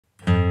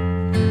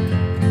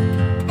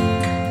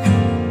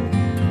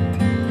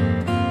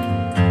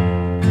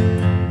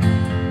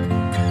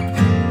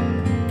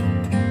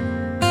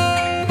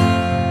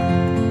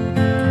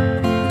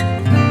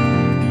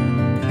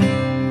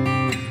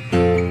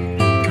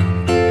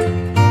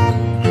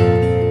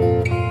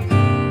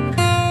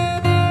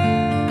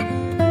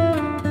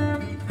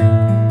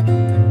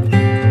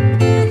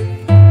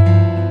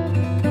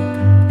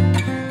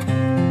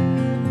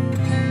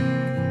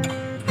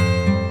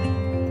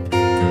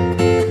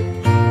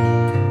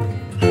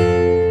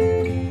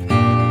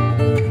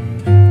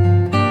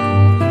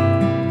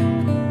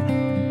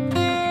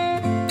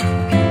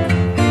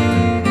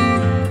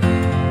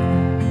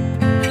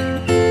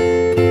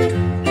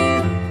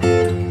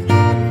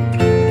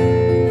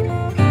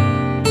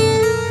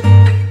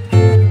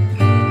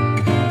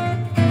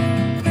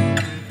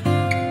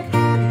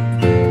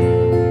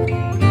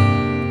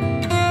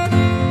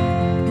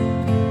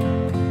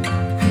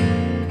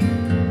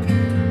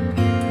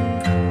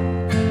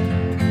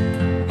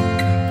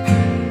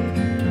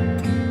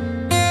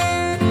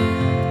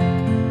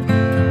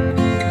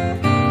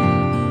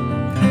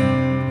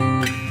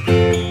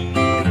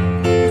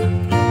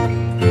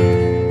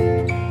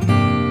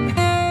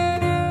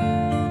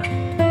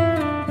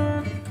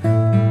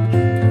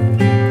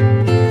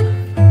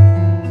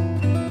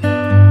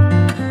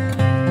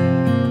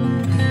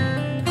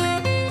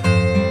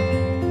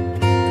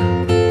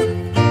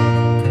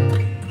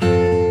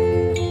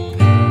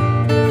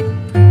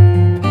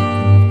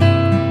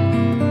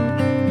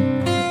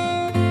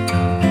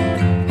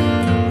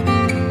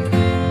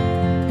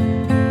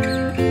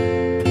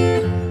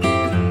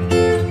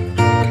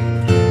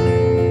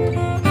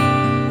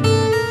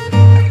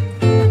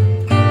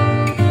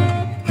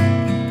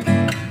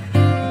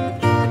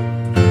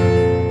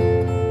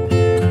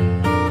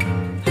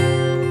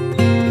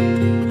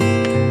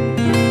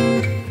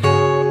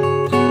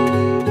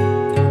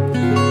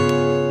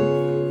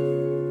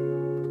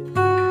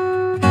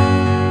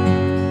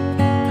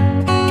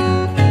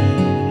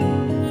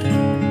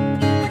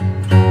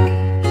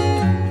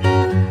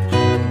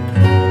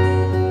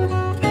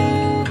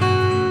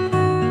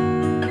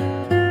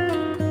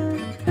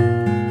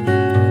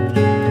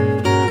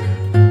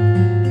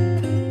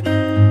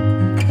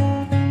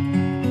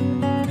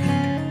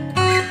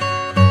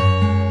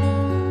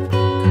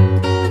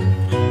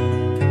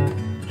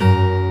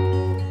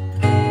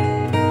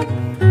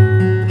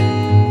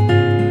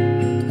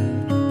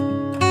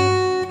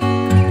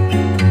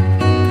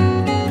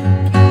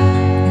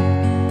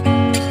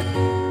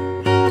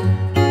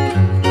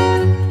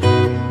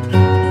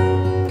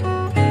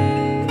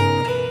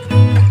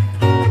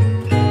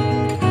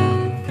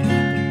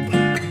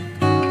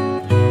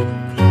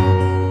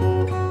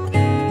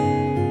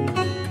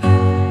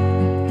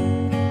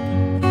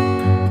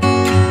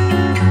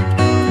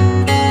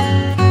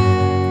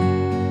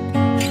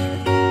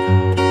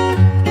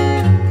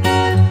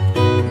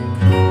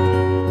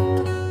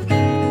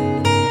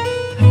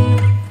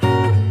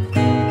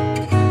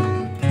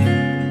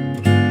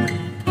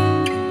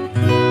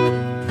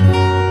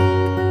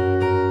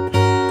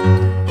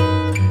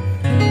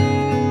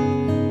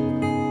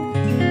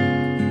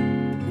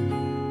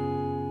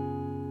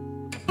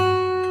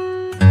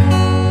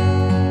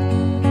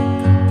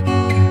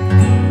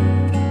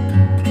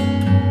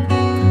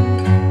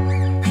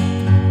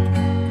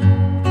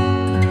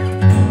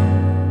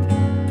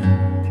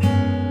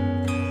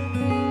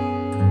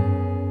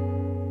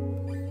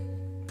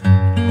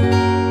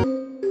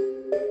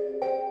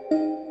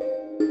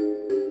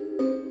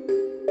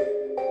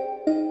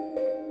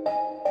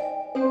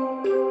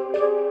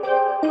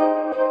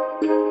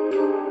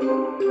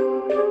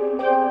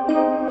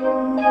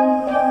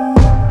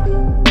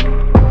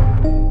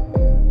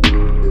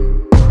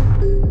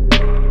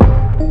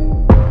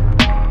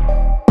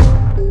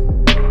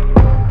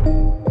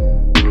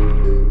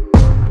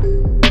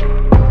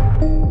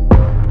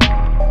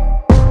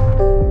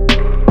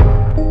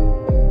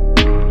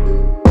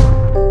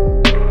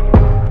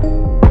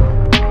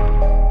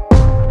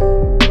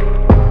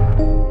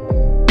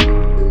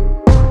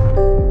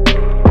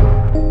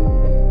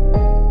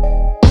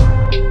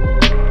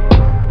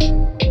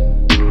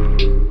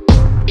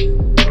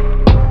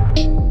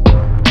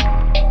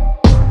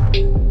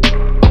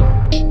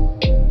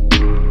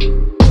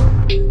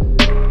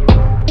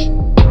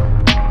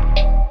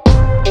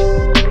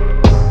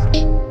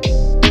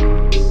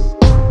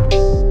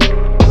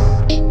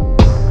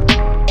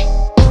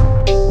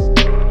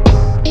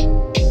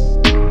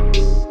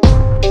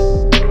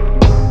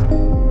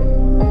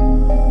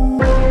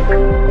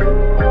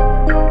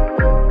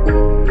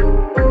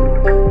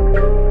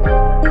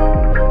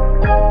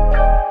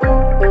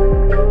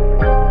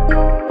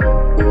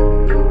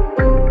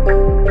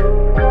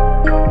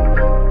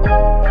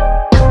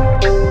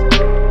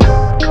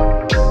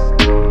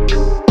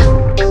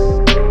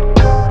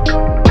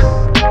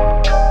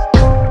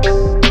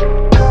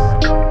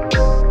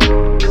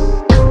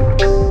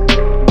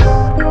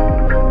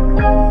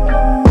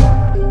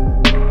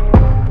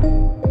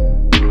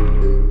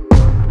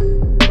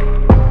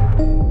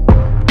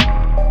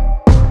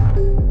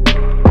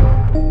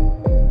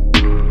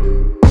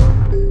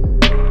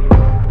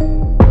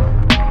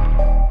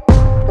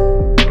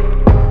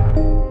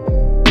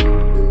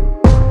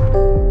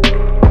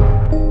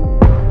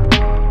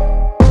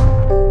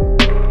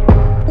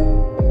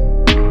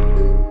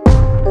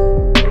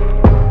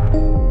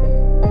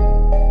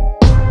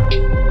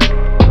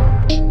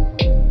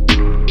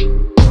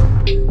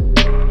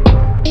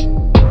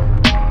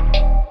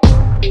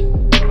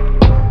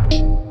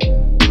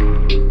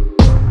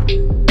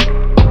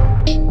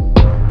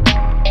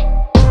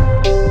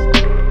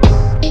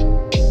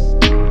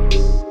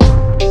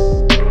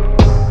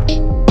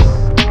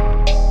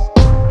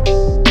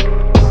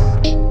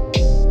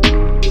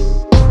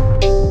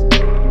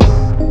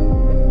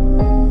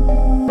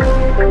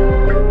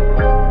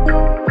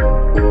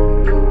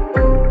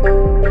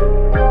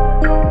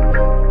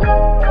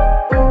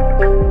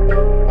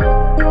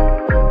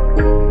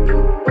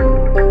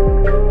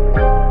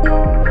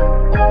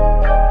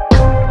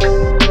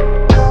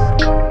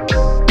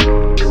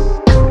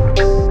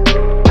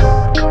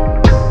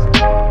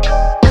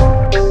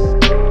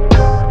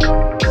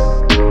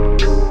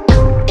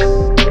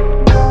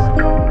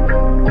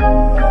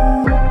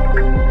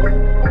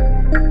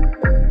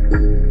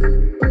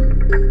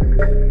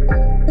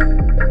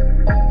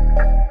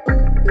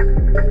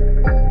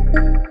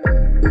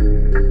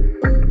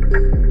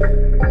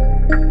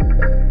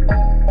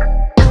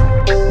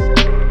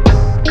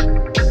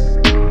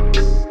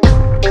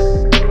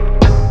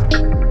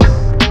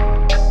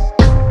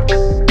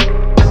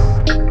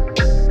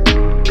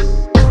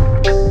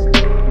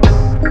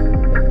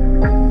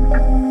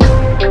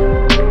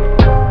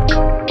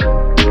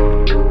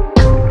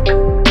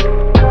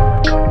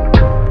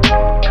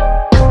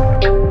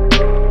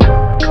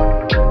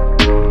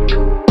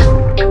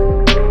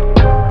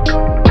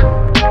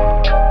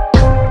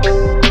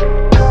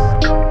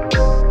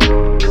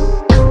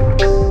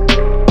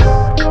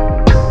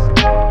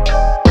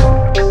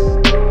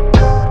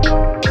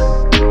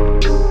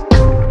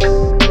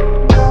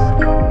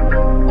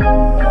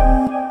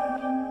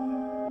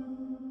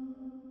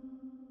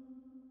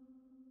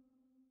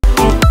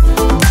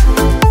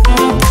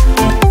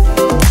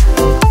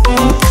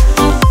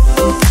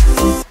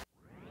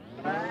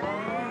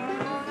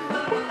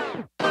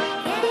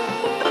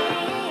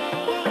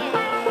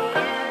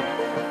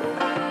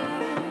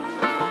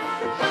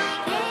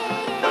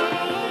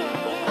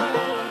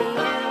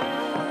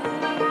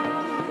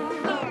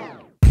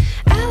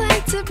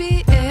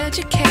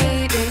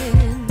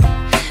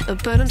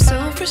I'm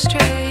so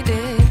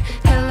frustrated.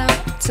 Hello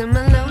to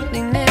my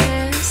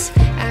loneliness.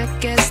 I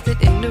guess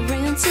that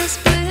ignorance is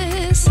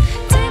bliss.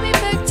 Take me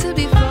back to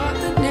before I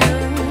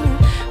knew.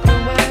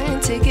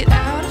 Rewind, take it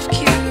out of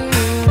cue.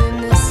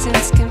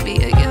 Innocence can be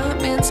a young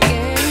man's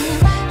game.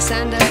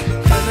 Signed up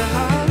for the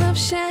hall of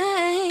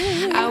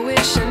shame. I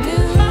wish I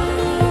knew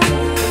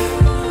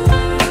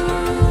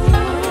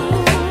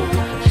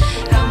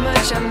how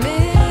much I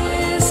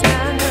miss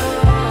not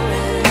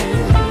knowing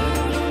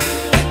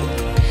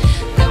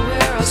that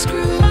we're all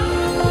screwed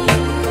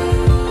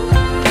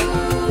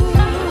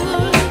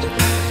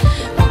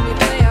when we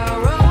play our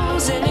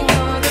roles and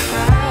ignore the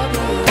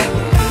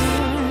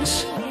problems.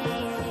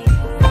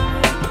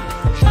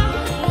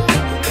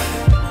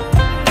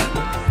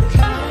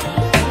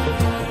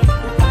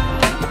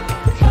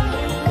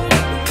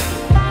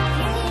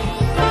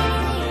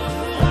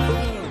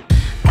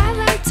 I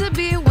like to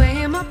be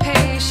away in my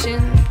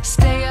patience.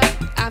 Stay up,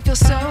 I feel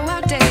so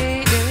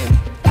outdated.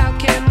 How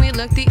can we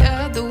look the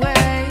other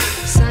way?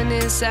 Sun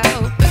is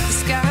out, but the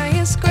sky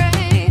is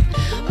gray.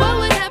 What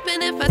would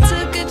happen if I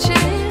took a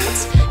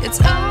chance?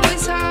 It's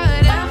always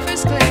hard at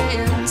first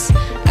glance.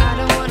 I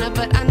don't wanna,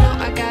 but I know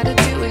I gotta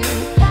do it.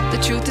 The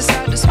truth is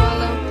hard to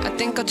swallow, I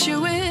think I'll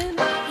chew it.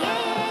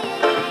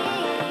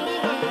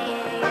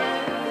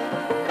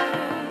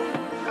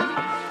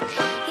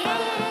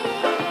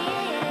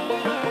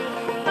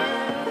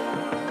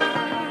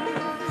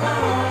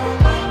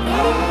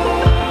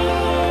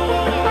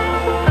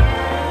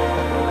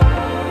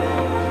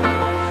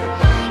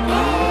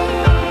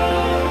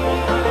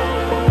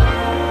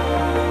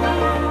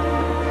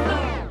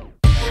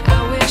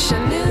 I wish I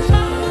knew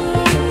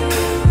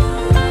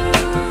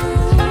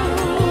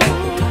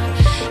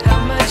how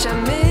much I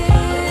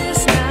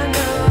miss not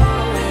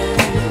knowing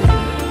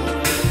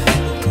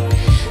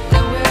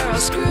that we're all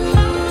screwed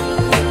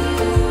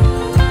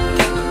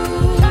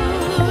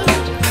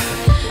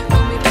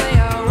when we play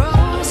our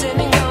roles and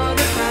ignore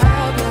the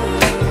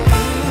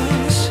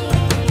problems.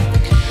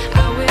 I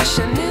wish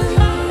I knew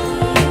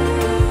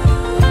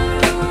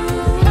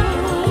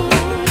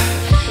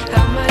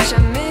how much I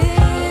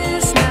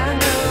miss not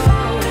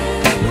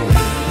knowing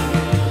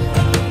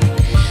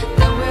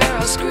that we're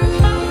all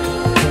screwed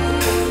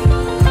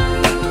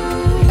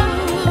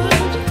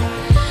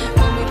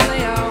when we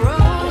play our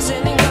roles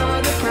and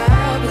ignore the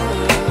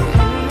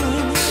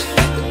problems.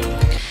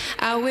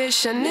 I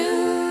wish I knew.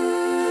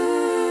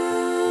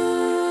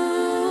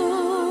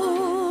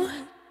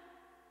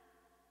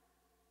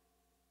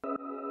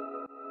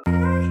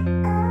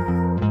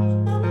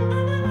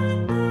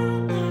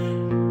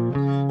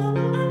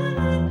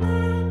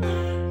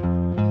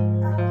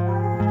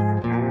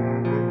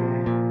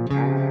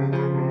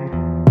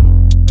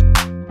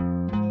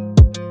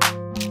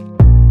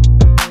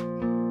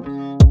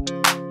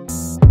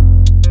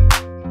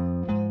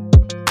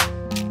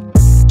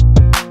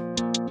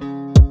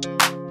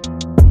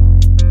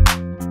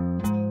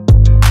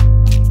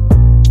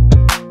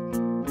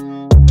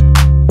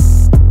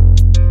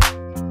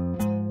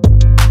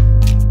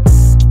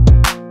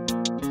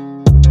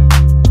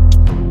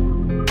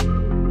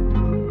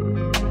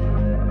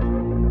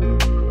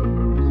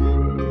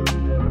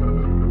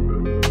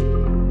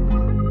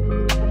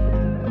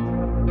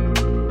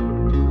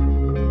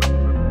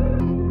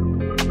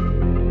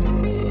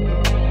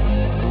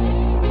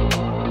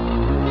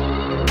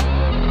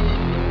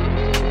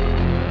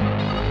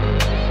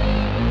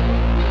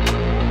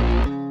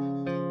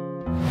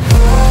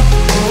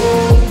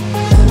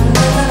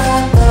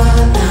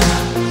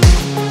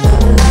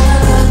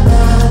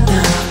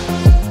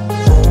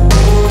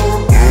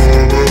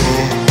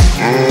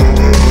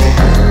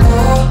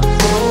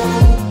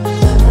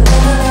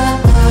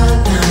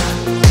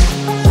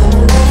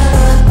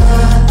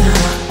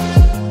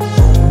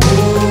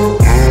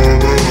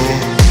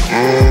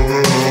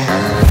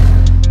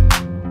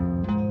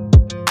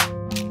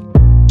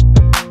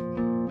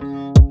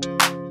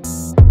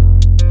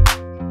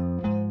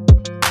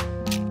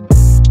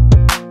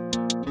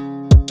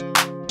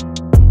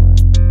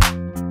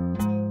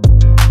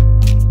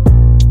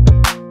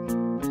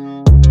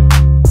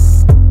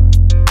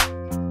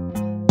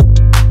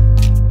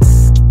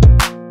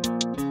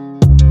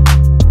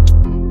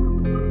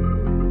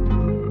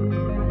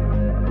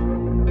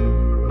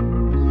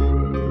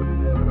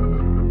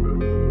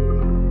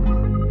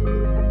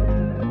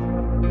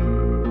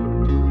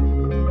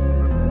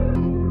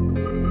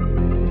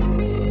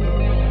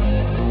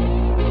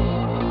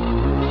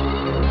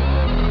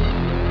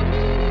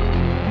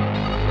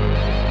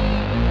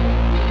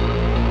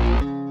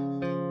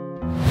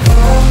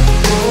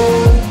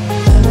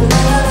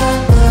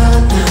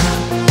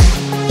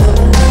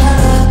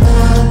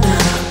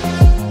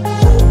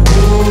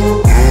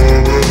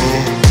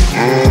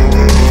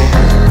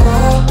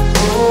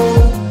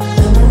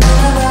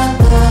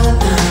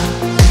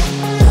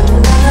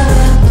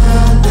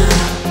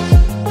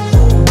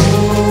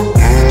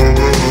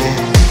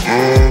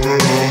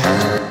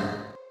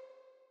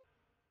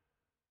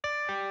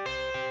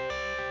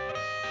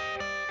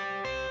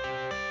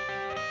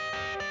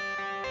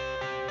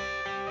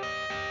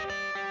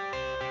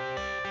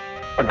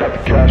 Got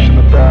the cash in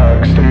the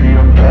bag,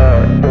 stadium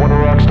packed. Born a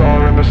rock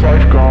star in this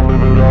life, gon'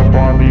 live it up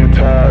on the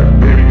attack.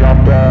 Baby,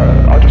 I'm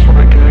bad, I just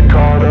wanna get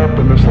caught up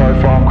in this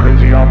life. I'm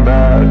crazy, I'm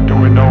mad,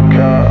 doing no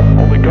cap.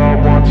 Only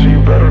God wants you,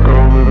 better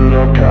go live it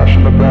up. Cash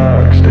in the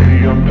bag,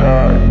 stadium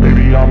packed.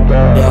 Baby, I'm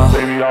bad, yeah.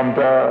 Baby, I'm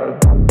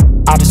bad.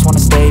 I just wanna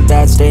stay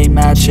bad, stay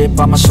mad. Chip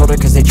on my shoulder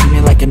cause they treat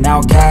me like an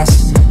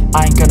outcast.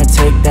 I ain't gonna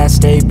take that,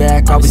 stay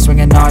back. I'll be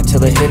swinging hard till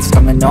the hits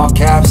come in all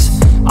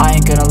caps. I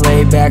ain't gonna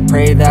lay back,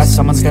 pray that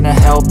someone's gonna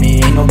help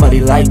me. Ain't nobody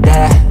like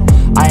that.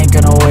 I ain't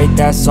gonna wait,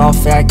 that's all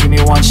fact. Give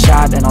me one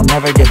shot and I'll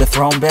never get the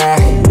throne back.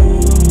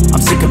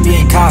 I'm sick of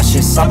being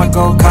cautious, I'ma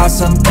go cause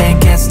something,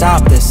 can't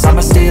stop this.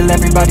 I'ma steal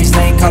everybody's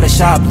lane, call it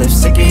shoplift.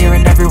 Sick of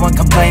hearing everyone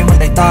complain when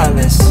they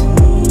thoughtless.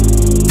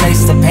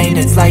 Taste the pain,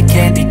 it's like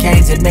candy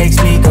canes. It makes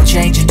me go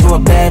change into a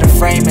better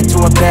frame, into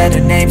a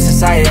better name.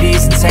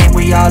 Society's insane,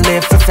 we all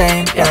live for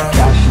fame, yeah.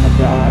 Cash in the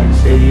bag,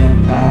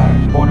 stadium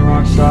packed. Born a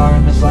rock star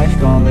in this life,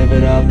 gon' live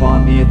it up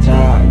on the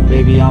attack.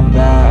 Baby, I'm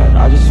bad,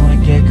 I just wanna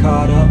get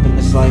caught up in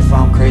this life.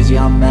 I'm crazy,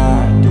 I'm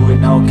mad, do it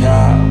no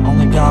cap.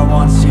 Only God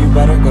wants you,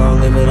 better go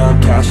live it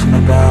up. Cash in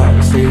the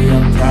bag,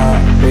 stadium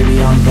packed.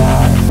 Baby, I'm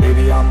bad,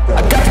 baby, I'm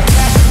bad. I got the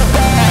cash in the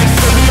bag,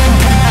 stadium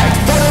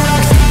packed. Born a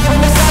rock star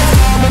in this life,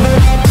 gon' live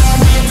it up.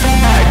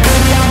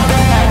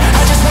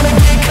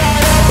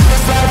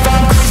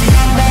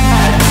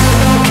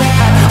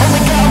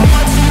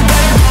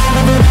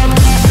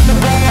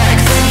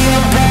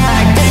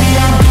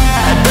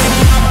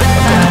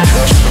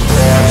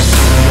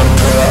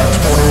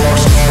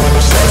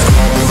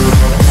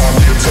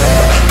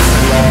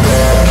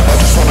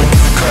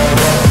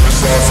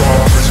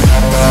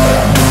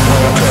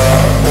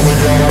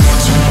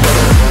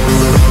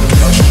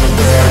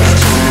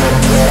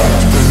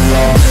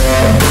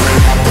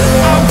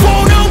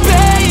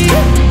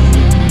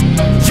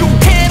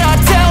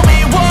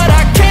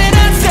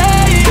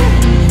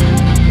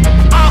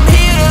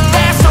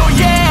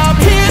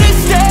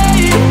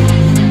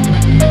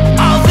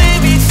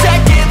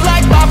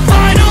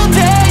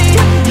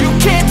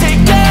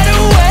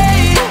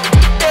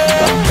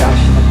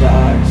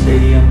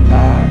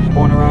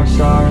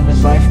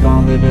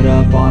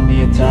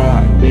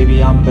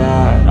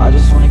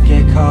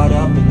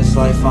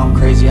 I'm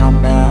crazy,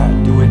 I'm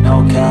mad, do it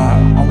no cap.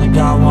 Only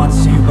God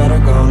wants you, better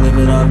go live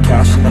it up.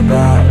 Cash in the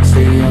bag,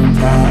 stadium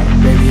packed.